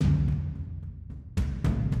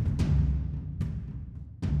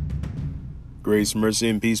Grace, mercy,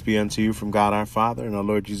 and peace be unto you from God our Father and our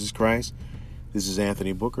Lord Jesus Christ. This is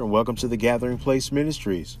Anthony Booker, and welcome to the Gathering Place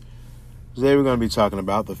Ministries. Today we're going to be talking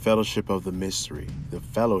about the fellowship of the mystery. The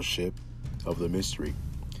fellowship of the mystery.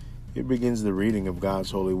 It begins the reading of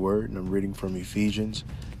God's holy word, and I'm reading from Ephesians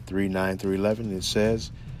 3:9-11. It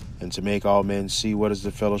says, "And to make all men see what is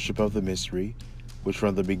the fellowship of the mystery, which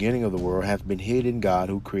from the beginning of the world hath been hid in God,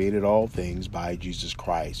 who created all things by Jesus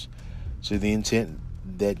Christ, to the intent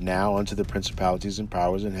that now unto the principalities and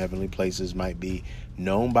powers in heavenly places might be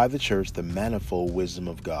known by the church the manifold wisdom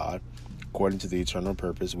of God, according to the eternal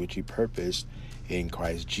purpose which he purposed in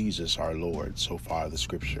Christ Jesus our Lord." So far the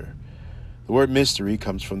scripture. The word mystery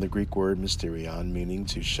comes from the Greek word mysterion, meaning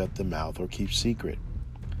to shut the mouth or keep secret.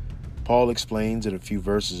 Paul explains in a few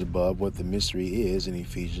verses above what the mystery is in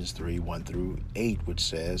Ephesians 3:1-8, which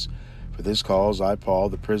says, "For this cause I, Paul,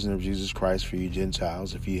 the prisoner of Jesus Christ for you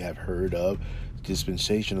Gentiles, if ye have heard of the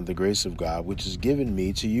dispensation of the grace of God, which is given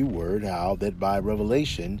me to you word, how that by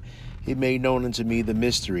revelation he made known unto me the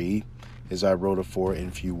mystery, as I wrote afore in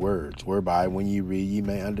few words, whereby when ye read ye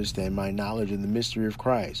may understand my knowledge in the mystery of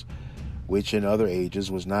Christ, which in other ages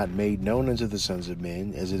was not made known unto the sons of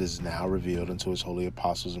men, as it is now revealed unto his holy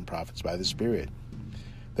apostles and prophets by the Spirit,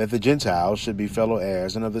 that the Gentiles should be fellow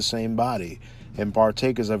heirs and of the same body, and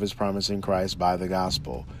partakers of his promise in Christ by the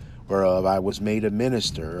gospel, whereof I was made a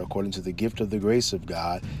minister according to the gift of the grace of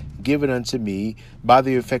God, given unto me by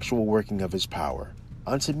the effectual working of his power.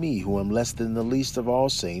 Unto me, who am less than the least of all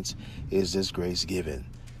saints, is this grace given,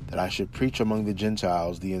 that I should preach among the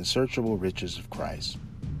Gentiles the unsearchable riches of Christ."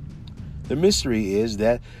 The mystery is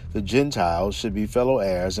that the Gentiles should be fellow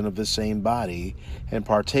heirs and of the same body, and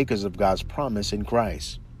partakers of God's promise in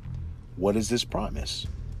Christ. What is this promise?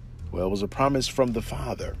 Well, it was a promise from the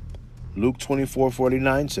Father. Luke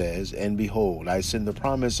 24:49 says, "And behold, I send the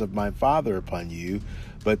promise of my Father upon you,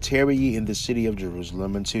 but tarry ye in the city of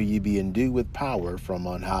Jerusalem until ye be endued with power from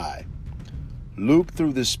on high." Luke,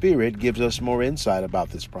 through the Spirit, gives us more insight about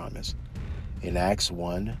this promise. In Acts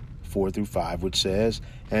 1:4-5, which says,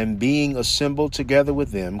 "And being assembled together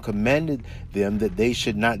with them, commanded them that they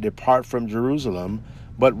should not depart from Jerusalem,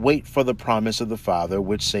 but wait for the promise of the Father,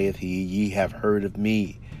 which saith he, Ye have heard of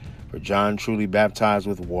me. For John truly baptized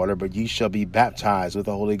with water, but ye shall be baptized with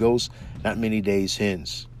the Holy Ghost not many days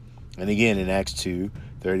hence." And again in Acts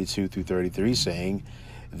 2:32-33, saying,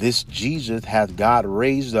 "This Jesus hath God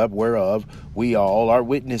raised up, whereof we all are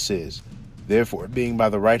witnesses. Therefore, being by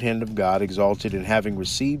the right hand of God exalted, and having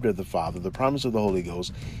received of the Father the promise of the Holy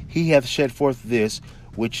Ghost, he hath shed forth this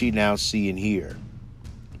which ye now see and hear."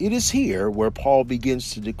 It is here where Paul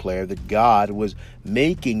begins to declare that God was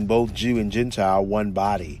making both Jew and Gentile one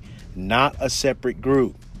body, not a separate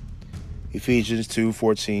group. Ephesians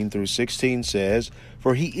 2:14-16 says,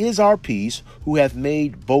 "For he is our peace, who hath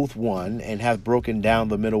made both one, and hath broken down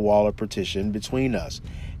the middle wall of partition between us,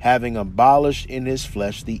 having abolished in his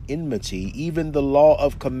flesh the enmity, even the law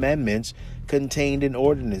of commandments contained in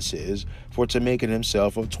ordinances, for to make in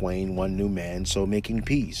himself of twain one new man, so making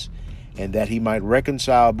peace, and that he might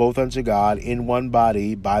reconcile both unto God in one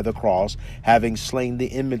body by the cross, having slain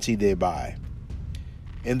the enmity thereby."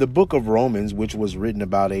 In the book of Romans, which was written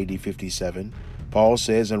about AD 57, Paul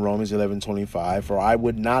says in Romans 11:25, "For I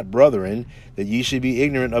would not, brethren, that ye should be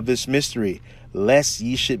ignorant of this mystery, lest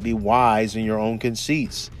ye should be wise in your own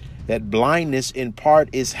conceits, that blindness in part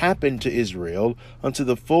is happened to Israel, unto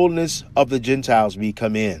the fullness of the Gentiles be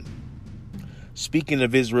come in." Speaking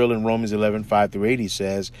of Israel in Romans 11:5-8, he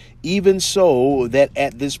says, "Even so that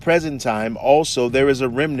at this present time also there is a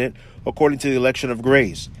remnant according to the election of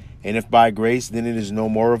grace. And if by grace, then it is no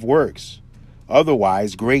more of works.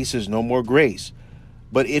 Otherwise, grace is no more grace.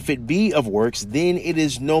 But if it be of works, then it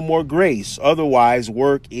is no more grace. Otherwise,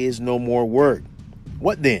 work is no more work.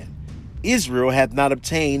 What then? Israel hath not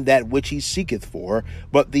obtained that which he seeketh for,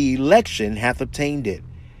 but the election hath obtained it,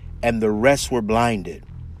 and the rest were blinded.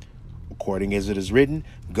 According as it is written,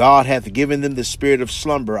 God hath given them the spirit of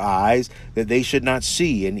slumber, eyes that they should not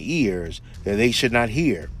see, and ears that they should not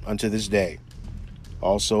hear, unto this day."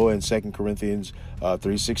 Also in 2 Corinthians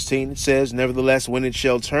 3:16, it says, "Nevertheless, when it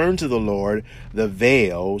shall turn to the Lord, the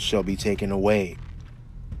veil shall be taken away."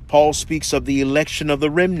 Paul speaks of the election of the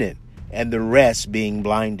remnant and the rest being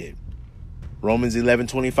blinded. Romans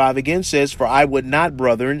 11:25 again says, "For I would not,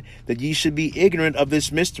 brethren, that ye should be ignorant of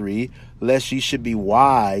this mystery, lest ye should be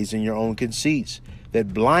wise in your own conceits,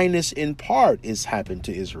 that blindness in part is happened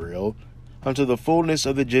to Israel, unto the fullness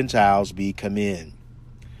of the Gentiles be come in."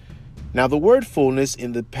 Now, the word fullness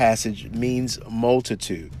in the passage means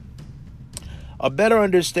multitude. A better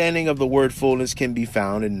understanding of the word fullness can be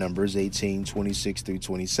found in Numbers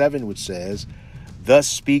 18:26-27, which says, Thus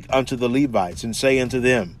speak unto the Levites, and say unto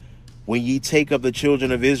them, when ye take of the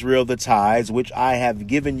children of Israel the tithes, which I have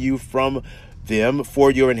given you from them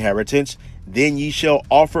for your inheritance, then ye shall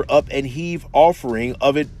offer up and heave offering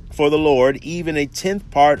of it for the Lord, even a 10th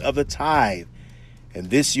part of the tithe. And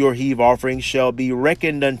this your heave offering shall be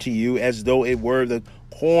reckoned unto you as though it were the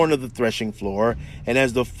corn of the threshing floor, and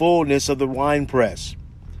as the fullness of the winepress.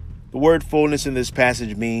 The word fullness in this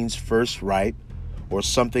passage means first ripe, or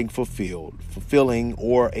something fulfilled, fulfilling,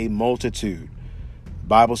 or a multitude. The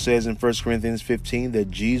Bible says in 1 Corinthians 15 that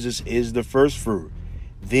Jesus is the first fruit,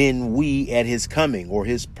 then we at his coming, or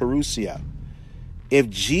his parousia. If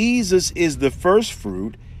Jesus is the first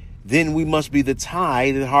fruit, then we must be the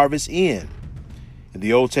tithe and harvest in. In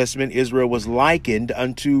the Old Testament, Israel was likened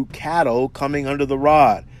unto cattle coming under the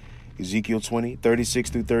rod. Ezekiel 20, 36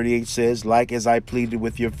 through 38 says, like as I pleaded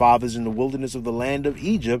with your fathers in the wilderness of the land of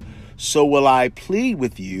Egypt, so will I plead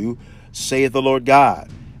with you, saith the Lord God.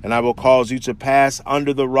 And I will cause you to pass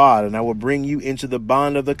under the rod, and I will bring you into the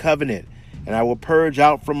bond of the covenant. And I will purge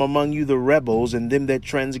out from among you the rebels and them that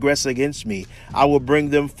transgress against me. I will bring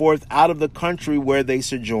them forth out of the country where they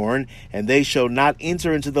sojourn, and they shall not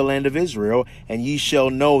enter into the land of Israel, and ye shall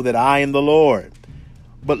know that I am the Lord.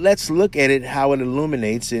 But let's look at it how it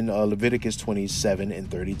illuminates in Leviticus 27 and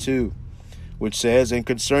 32, which says, and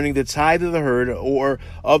concerning the tithe of the herd or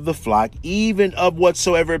of the flock, even of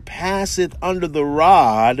whatsoever passeth under the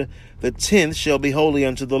rod, the 10th shall be holy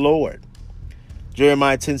unto the Lord.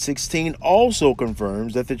 Jeremiah 10:16 also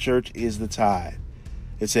confirms that the church is the tithe.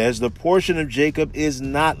 It says, the portion of Jacob is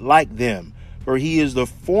not like them, for he is the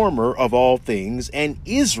former of all things, and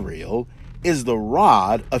Israel is the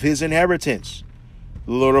rod of his inheritance.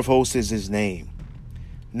 The Lord of hosts is his name.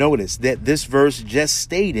 Notice that this verse just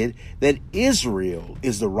stated that Israel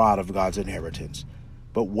is the rod of God's inheritance.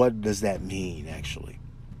 But what does that mean, actually?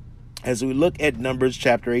 As we look at Numbers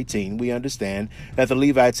chapter 18, we understand that the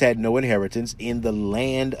Levites had no inheritance in the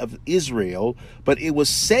land of Israel, but it was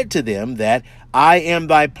said to them that I am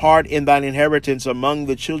thy part in thine inheritance among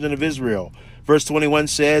the children of Israel. Verse 21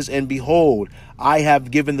 says, and behold, I have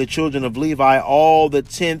given the children of Levi all the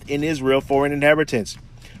 10th in Israel for an inheritance,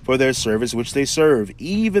 for their service which they serve,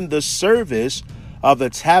 even the service of the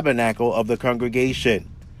tabernacle of the congregation.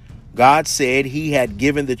 God said he had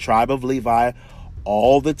given the tribe of Levi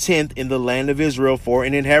all the 10th in the land of Israel for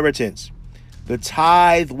an inheritance. The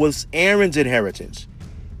tithe was Aaron's inheritance.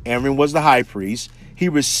 Aaron was the high priest. He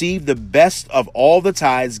received the best of all the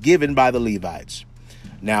tithes given by the Levites.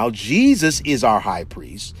 Now Jesus is our high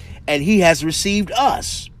priest, and he has received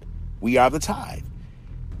us. We are the tithe,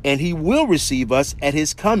 and he will receive us at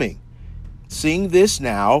his coming. Seeing this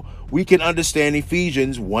now, we can understand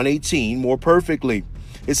Ephesians 1:18 more perfectly.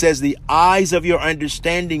 It says, the eyes of your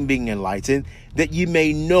understanding being enlightened, that ye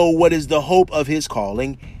may know what is the hope of his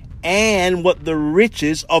calling, and what the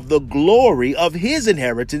riches of the glory of his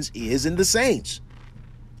inheritance is in the saints.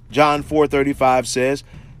 John 4:35 says,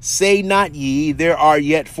 say not ye, there are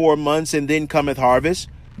yet 4 months, and then cometh harvest?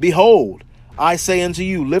 Behold, I say unto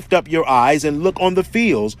you, lift up your eyes and look on the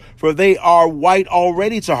fields, for they are white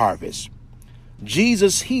already to harvest.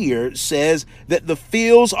 Jesus here says that the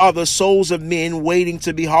fields are the souls of men waiting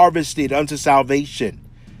to be harvested unto salvation.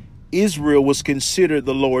 Israel was considered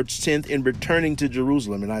the Lord's 10th in returning to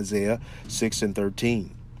Jerusalem in Isaiah 6:13.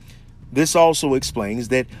 This also explains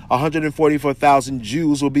that 144,000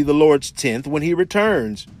 Jews will be the Lord's 10th when he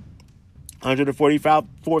returns.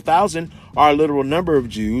 144,000 are a literal number of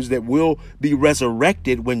Jews that will be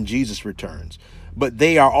resurrected when Jesus returns. But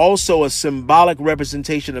they are also a symbolic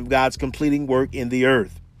representation of God's completing work in the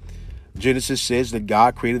earth. Genesis says that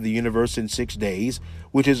God created the universe in 6 days,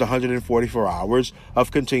 which is 144 hours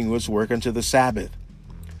of continuous work until the Sabbath.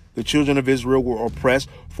 The children of Israel were oppressed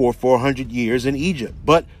for 400 years in Egypt,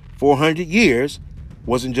 but 400 years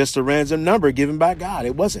wasn't just a random number given by God.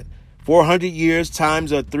 It wasn't. 400 years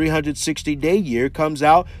times a 360-day year comes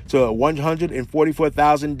out to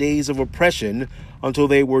 144,000 days of oppression until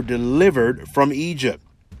they were delivered from Egypt.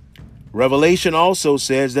 Revelation also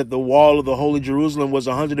says that the wall of the holy Jerusalem was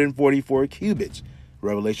 144 cubits.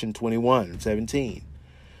 Revelation 21:17.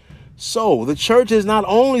 So the church is not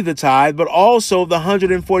only the tithe, but also the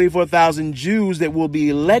 144,000 Jews that will be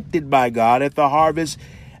elected by God at the harvest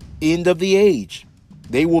end of the age.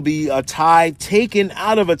 They will be a tithe taken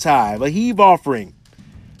out of a tithe, a heave offering.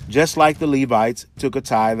 Just like the Levites took a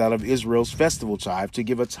tithe out of Israel's festival tithe to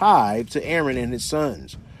give a tithe to Aaron and his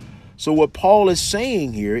sons. So what Paul is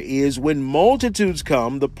saying here is when multitudes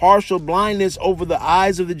come, the partial blindness over the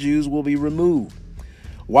eyes of the Jews will be removed.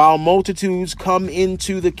 While multitudes come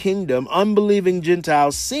into the kingdom, unbelieving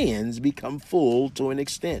Gentile sins become full to an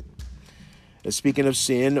extent. Speaking of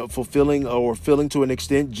sin, fulfilling or filling to an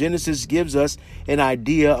extent, Genesis gives us an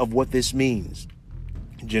idea of what this means.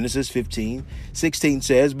 Genesis 15:16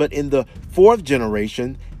 says, "But in the fourth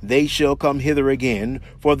generation they shall come hither again,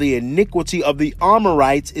 for the iniquity of the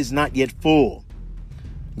Amorites is not yet full."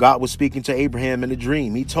 God was speaking to Abraham in a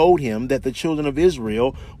dream. He told him that the children of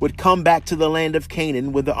Israel would come back to the land of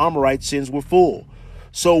Canaan when the Amorite sins were full.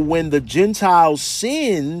 So when the Gentiles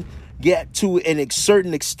sin get to a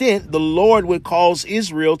certain extent, the Lord would cause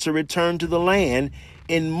Israel to return to the land.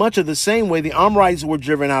 In much of the same way the Amorites were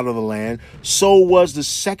driven out of the land, so was the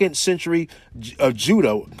second century of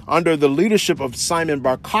Judah under the leadership of Simon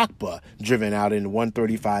Bar Kokhba driven out in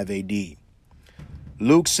 135 AD.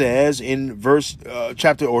 Luke says in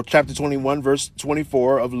chapter 21, verse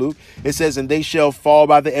 24 of Luke, it says, "And they shall fall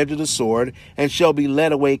by the edge of the sword, and shall be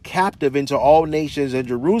led away captive into all nations, and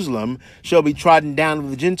Jerusalem shall be trodden down of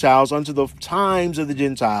the Gentiles until the times of the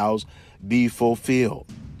Gentiles be fulfilled."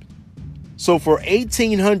 So for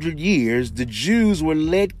 1800 years, the Jews were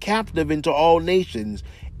led captive into all nations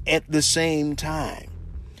at the same time.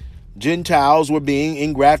 Gentiles were being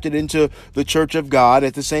engrafted into the church of God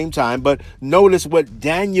at the same time. But notice what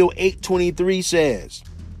Daniel 8:23 says.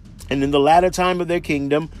 "And in the latter time of their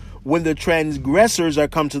kingdom, when the transgressors are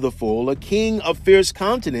come to the full, a king of fierce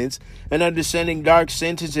countenance and understanding dark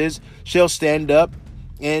sentences shall stand up."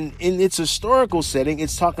 And in its historical setting,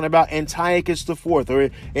 it's talking about Antiochus IV or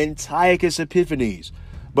Antiochus Epiphanes.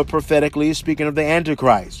 But prophetically, it's speaking of the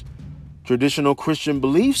Antichrist. Traditional Christian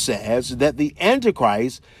belief says that the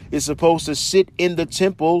Antichrist is supposed to sit in the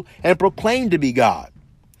temple and proclaim to be God.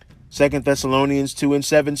 2 Thessalonians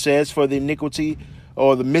 2:7 says, "For the iniquity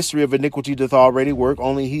or the mystery of iniquity doth already work.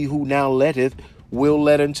 Only he who now letteth will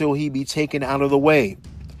let until he be taken out of the way."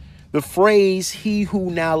 The phrase "he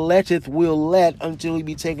who now letteth will let until he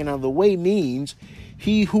be taken out of the way" means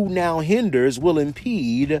he who now hinders will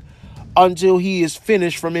impede until he is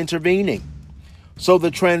finished from intervening. So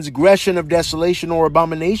the transgression of desolation or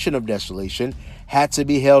abomination of desolation had to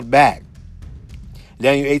be held back.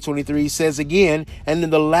 Daniel 8:23 says again, "And in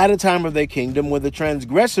the latter time of their kingdom, when the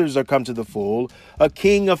transgressors are come to the full, a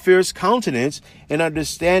king of fierce countenance and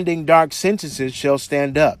understanding dark sentences shall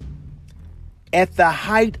stand up." At the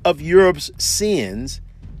height of Europe's sins,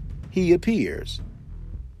 he appears.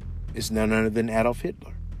 It's none other than Adolf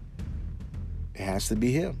Hitler. It has to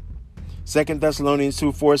be him. 2 Thessalonians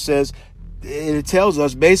 2:4 says, it tells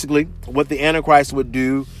us basically what the Antichrist would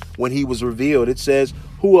do when he was revealed. It says,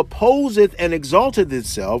 "Who opposeth and exalteth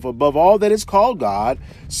itself above all that is called God,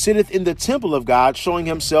 sitteth in the temple of God, showing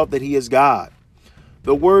himself that he is God."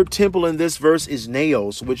 The word temple in this verse is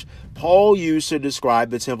naos, which Paul used to describe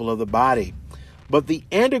the temple of the body. But the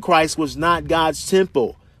Antichrist was not God's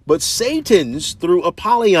temple, but Satan's through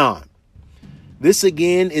Apollyon. This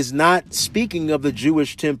again is not speaking of the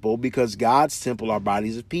Jewish temple, because God's temple are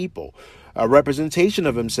bodies of people. A representation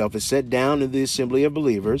of himself is set down in the assembly of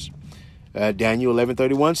believers. Daniel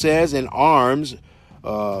 11:31 says, "In arms,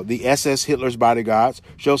 the SS Hitler's bodyguards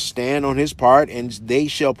shall stand on his part, and they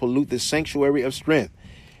shall pollute the sanctuary of strength,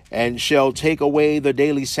 and shall take away the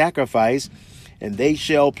daily sacrifice, and they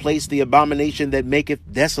shall place the abomination that maketh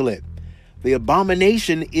desolate." The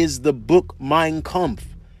abomination is the book Mein Kampf.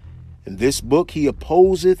 In this book he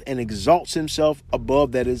opposeth and exalts himself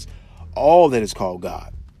above that is all that is called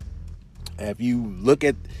God. If you look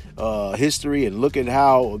at history and look at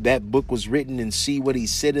how that book was written and see what he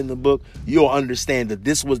said in the book, you'll understand that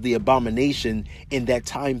this was the abomination in that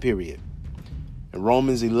time period. In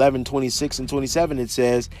Romans 11:26 and 27, it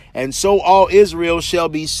says, "And so all Israel shall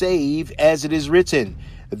be saved, as it is written,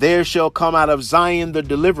 there shall come out of Zion the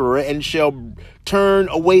deliverer, and shall turn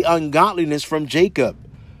away ungodliness from Jacob.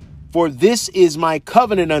 For this is my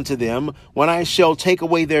covenant unto them, when I shall take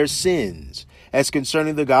away their sins. As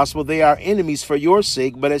concerning the gospel, they are enemies for your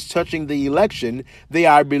sake, but as touching the election, they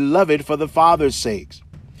are beloved for the Father's sakes."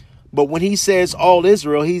 But when he says all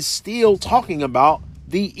Israel, he's still talking about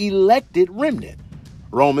the elected remnant.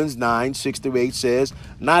 Romans 9:6-8 says,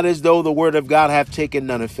 "Not as though the word of God hath taken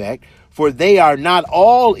none effect, for they are not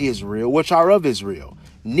all Israel which are of Israel.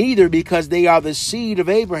 Neither because they are the seed of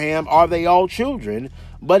Abraham are they all children,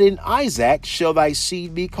 but in Isaac shall thy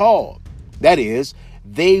seed be called. That is,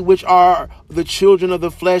 they which are the children of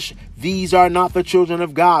the flesh, these are not the children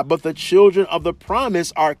of God, but the children of the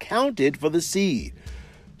promise are counted for the seed."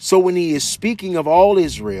 So when he is speaking of all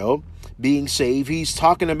Israel being saved, he's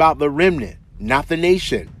talking about the remnant, not the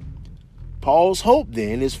nation. Paul's hope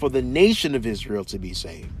then is for the nation of Israel to be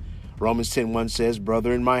saved. Romans 10:1 says,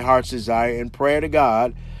 "Brethren, my heart's desire and prayer to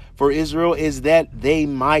God for Israel is that they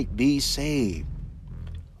might be saved."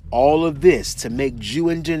 All of this to make Jew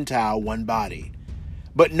and Gentile one body.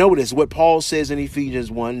 But notice what Paul says in Ephesians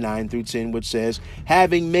 1:9-10, which says,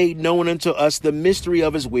 having made known unto us the mystery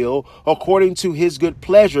of his will, according to his good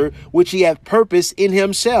pleasure, which he hath purposed in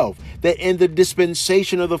himself, that in the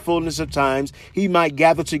dispensation of the fullness of times he might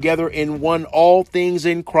gather together in one all things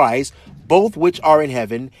in Christ, both which are in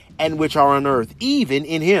heaven and which are on earth, even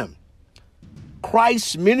in him.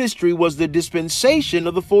 Christ's ministry was the dispensation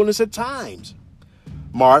of the fullness of times.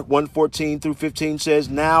 Mark 1:14-15 says,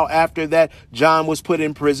 now after that John was put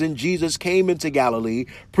in prison, Jesus came into Galilee,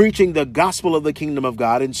 preaching the gospel of the kingdom of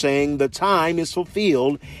God and saying, the time is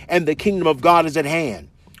fulfilled and the kingdom of God is at hand.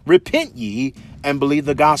 Repent ye and believe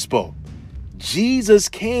the gospel. Jesus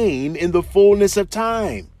came in the fullness of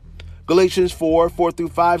time. Galatians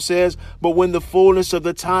 4:4-5 says, but when the fullness of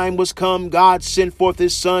the time was come, God sent forth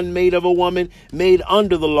his son, made of a woman, made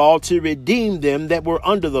under the law, to redeem them that were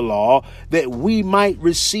under the law, that we might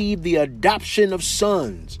receive the adoption of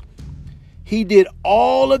sons. He did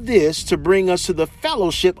all of this to bring us to the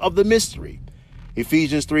fellowship of the mystery.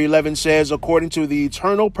 Ephesians 3:11 says, according to the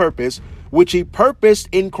eternal purpose, which he purposed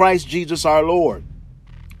in Christ Jesus our Lord.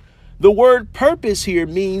 The word purpose here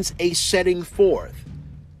means a setting forth.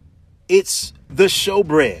 It's the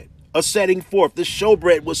showbread, a setting forth. The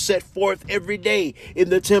showbread was set forth every day in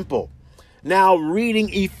the temple. Now, reading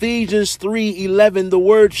Ephesians 3:11, the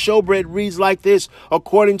word showbread reads like this,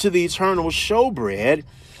 according to the eternal showbread,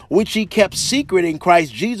 which he kept secret in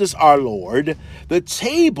Christ Jesus our Lord. The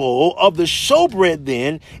table of the showbread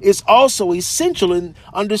then is also essential in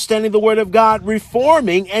understanding the word of God,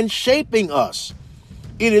 reforming and shaping us.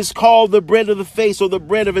 It is called the bread of the face, or the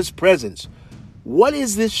bread of his presence. What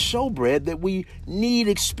is this showbread that we need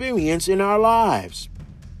experience in our lives?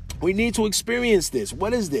 We need to experience this.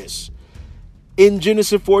 What is this? In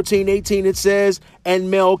Genesis 14:18, it says, and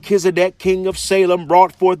Melchizedek, king of Salem,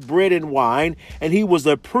 brought forth bread and wine, and he was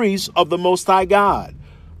the priest of the Most High God.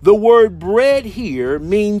 The word bread here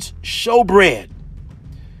means showbread.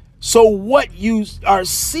 So what you are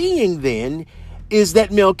seeing then is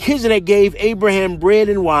that Melchizedek gave Abraham bread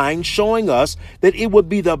and wine, showing us that it would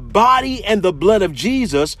be the body and the blood of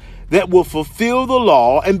Jesus that will fulfill the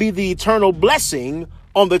law and be the eternal blessing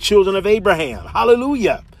on the children of Abraham.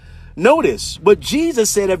 Hallelujah. Notice what Jesus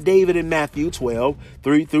said of David in Matthew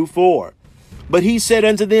 12:3-4. But he said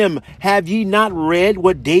unto them, have ye not read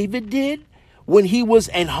what David did when he was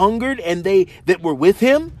an hungered, and they that were with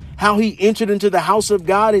him, how he entered into the house of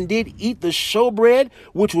God and did eat the showbread,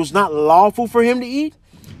 which was not lawful for him to eat,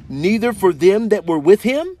 neither for them that were with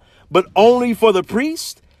him, but only for the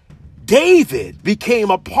priest? David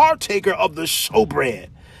became a partaker of the showbread,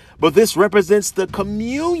 but this represents the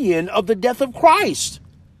communion of the death of Christ.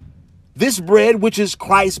 This bread, which is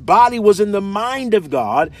Christ's body, was in the mind of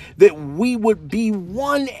God, that we would be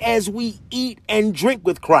one as we eat and drink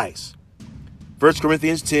with Christ. 1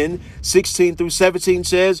 Corinthians 10:16-17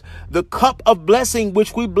 says, the cup of blessing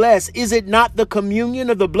which we bless, is it not the communion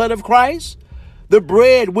of the blood of Christ? The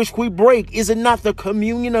bread which we break, is it not the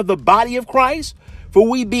communion of the body of Christ? For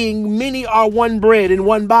we being many are one bread and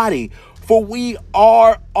one body, for we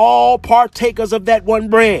are all partakers of that one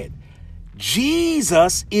bread.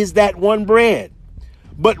 Jesus is that one bread.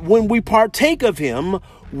 But when we partake of him,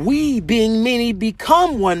 we being many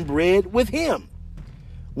become one bread with him.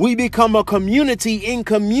 We become a community in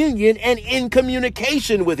communion and in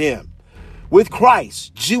communication with him, with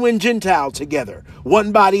Christ, Jew and Gentile together,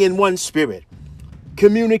 one body and one spirit,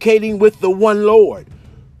 communicating with the one Lord,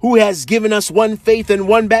 who has given us one faith and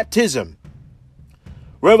one baptism.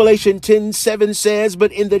 Revelation 10:7 says,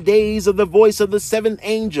 but in the days of the voice of the seventh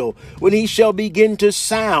angel, when he shall begin to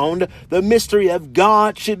sound, the mystery of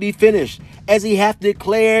God should be finished, as he hath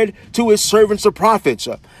declared to his servants the prophets.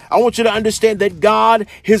 I want you to understand that God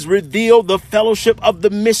has revealed the fellowship of the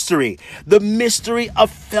mystery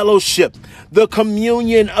of fellowship, the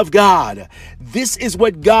communion of God. This is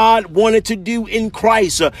what God wanted to do in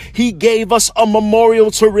Christ. He gave us a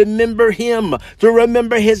memorial to remember him, to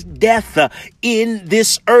remember his death in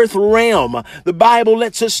this earth realm. The Bible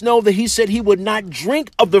lets us know that he said he would not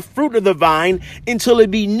drink of the fruit of the vine until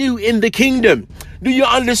it be new in the kingdom. Do you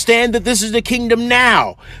understand that this is the kingdom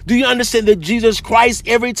now? Do you understand that Jesus Christ,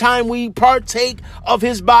 every time we partake of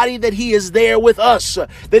his body, that he is there with us,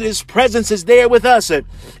 that his presence is there with us?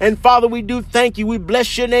 And Father, we do thank you. We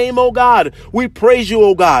bless your name, oh God. We praise you,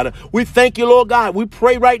 oh God. We thank you, Lord God. We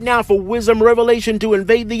pray right now for wisdom, revelation to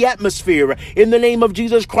invade the atmosphere in the name of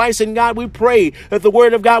Jesus Christ. And God, we pray that the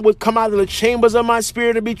word of God would come out of the chambers of my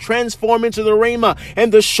spirit and be transformed into the rhema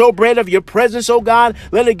and the showbread of your presence, oh God.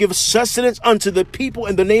 Let it give sustenance unto the people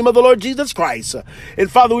in the name of the Lord Jesus Christ.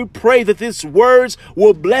 And Father, we pray that these words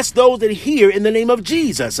will bless those that hear in the name of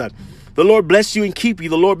Jesus. The Lord bless you and keep you.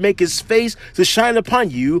 The Lord make his face to shine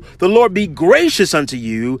upon you. The Lord be gracious unto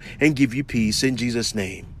you and give you peace in Jesus'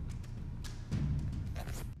 name.